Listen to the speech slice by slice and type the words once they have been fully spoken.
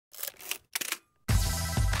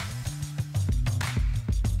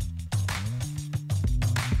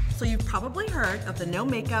So you've probably heard of the no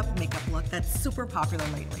makeup look that's super popular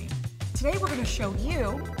lately. Today we're going to show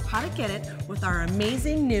you how to get it with our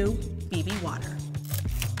amazing new BB water.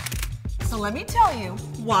 So let me tell you,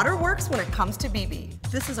 water works when it comes to BB.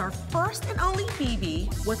 This is our first and only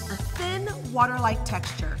BB with a thin water-like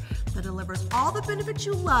texture that delivers all the benefits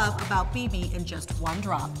you love about BB in just one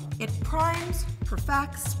drop. It primes,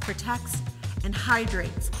 perfects, protects, and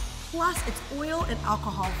hydrates. Plus, it's oil and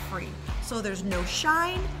alcohol free, so there's no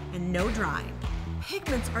shine and no drying.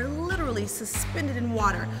 Pigments are literally suspended in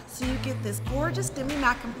water, so you get this gorgeous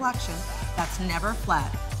demi-matte complexion that's never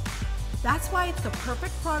flat. That's why it's the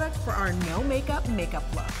perfect product for our no makeup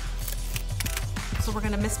look. So we're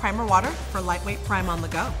gonna mist primer water for lightweight prime on the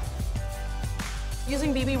go.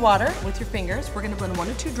 Using BB water with your fingers, we're gonna blend 1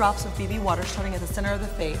 to 2 drops of BB water starting at the center of the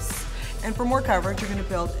face. And for more coverage, you're gonna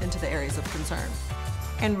build into the areas of concern.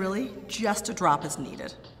 And really, just a drop is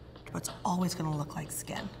needed. But it's always gonna look like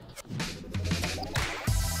skin.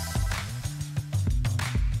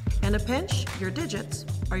 And a pinch, your digits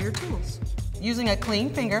are your tools. Using a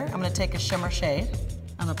clean finger, I'm gonna take a shimmer shade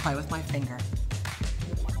and apply with my finger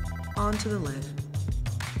onto the lid.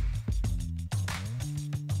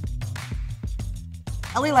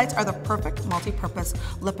 LE Lights are the perfect multi-purpose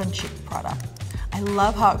lip and cheek product. I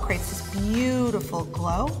love how it creates this beautiful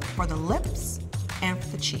glow for the lips and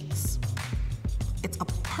for the cheeks. It's a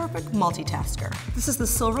perfect multitasker. This is the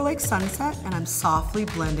Silver Lake Sunset, and I'm softly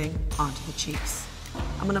blending onto the cheeks.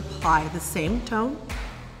 I'm gonna apply the same tone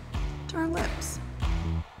to our lips.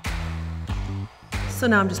 So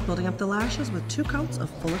now I'm just building up the lashes with 2 coats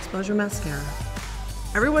of full exposure mascara.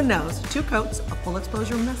 Everyone knows 2 coats of full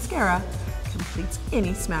exposure mascara completes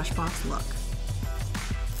any Smashbox look.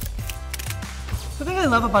 The thing I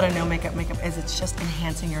love about a no makeup is it's just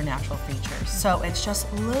enhancing your natural features. So it's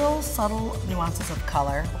just little subtle nuances of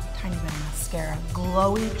color, tiny bit of mascara,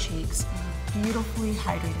 glowy cheeks, beautifully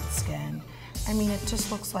hydrated skin. I mean, it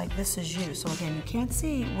just looks like this is you. So again, you can't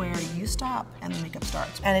see where you stop and the makeup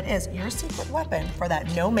starts. And it is your secret weapon for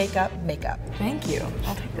that no makeup. Thank you.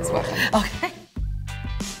 I'll take this weapon. Okay.